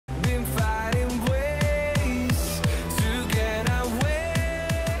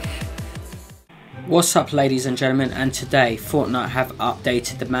What's up, ladies and gentlemen, and today Fortnite have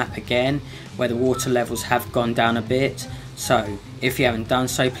updated the map again where the water levels have gone down a bit. So if you haven't done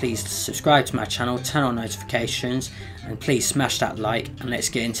so, please subscribe to my channel, turn on notifications, and please smash that like, and let's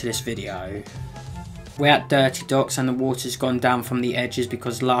get into this video. We're at Dirty Docks and the water's gone down from the edges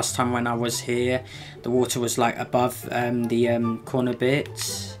because last time when I was here the water was like above the corner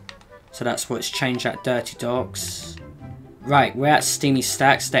bits. So that's what's changed at Dirty Docks. Right, we're at Steamy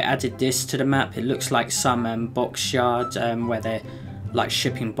Stacks. They added this to the map. It looks like some box yard where they're like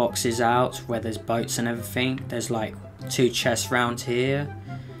shipping boxes out, where there's boats and everything. There's like 2 chests round here,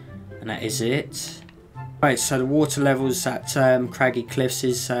 and that is it. Right, so the water levels at Craggy Cliffs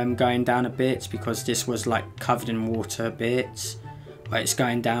is going down a bit because this was like covered in water a bit, but it's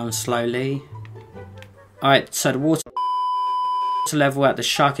going down slowly. Alright, so the water level at the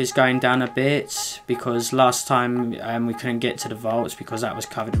Shark is going down a bit because last time we couldn't get to the vaults because that was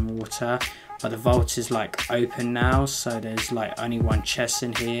covered in water, but the vault is like open now, so there's like only 1 chest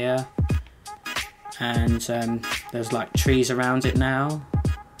in here, and there's like trees around it now,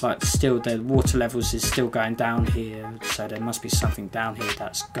 but still the water levels is still going down here, so there must be something down here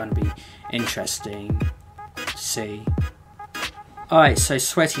that's going to be interesting to see. Alright, so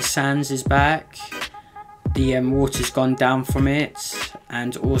Sweaty Sands is back. The water's gone down from it,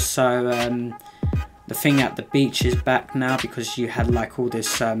 and also the thing at the beach is back now because you had like all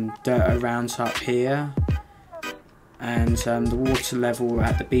this dirt around up here, and the water level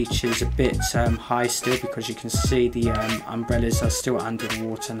at the beach is a bit high still because you can see the umbrellas are still under the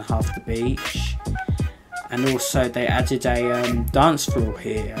water and half the beach. And also they added a dance floor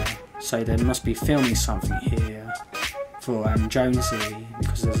here, so they must be filming something here for Jonesy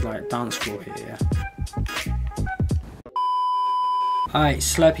because there's like a dance floor here. Alright,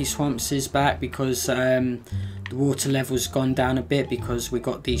 Slurpy Swamps is back because the water level's gone down a bit because we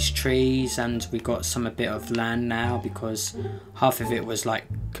got these trees and we got a bit of land now because half of it was like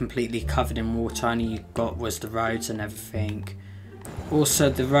completely covered in water, only you got was the roads and everything. Also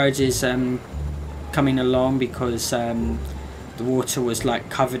the road is coming along because the water was like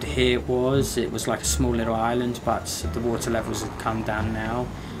covered here, it was like a small little island, but the water levels have come down now.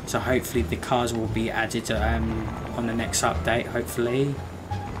 So hopefully the cars will be added on the next update, hopefully.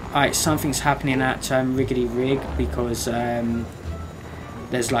 Alright, something's happening at Riggedy Rig because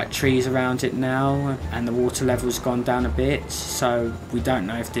there's like trees around it now and the water level's gone down a bit. So we don't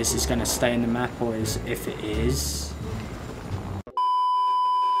know if this is going to stay in the map or if it is.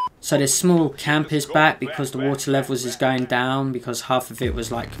 So this small camp is back because the water levels is going down because half of it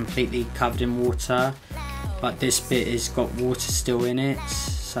was like completely covered in water. But this bit has got water still in it,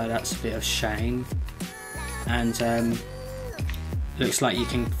 so that's a bit of a shame. And looks like you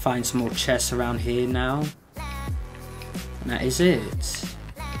can find some more chests around here now. And that is it.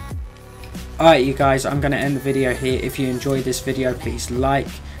 Alright you guys, I'm going to end the video here. If you enjoyed this video, please like,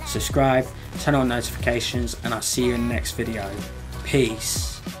 subscribe, turn on notifications, and I'll see you in the next video.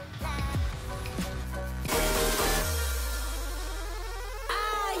 Peace.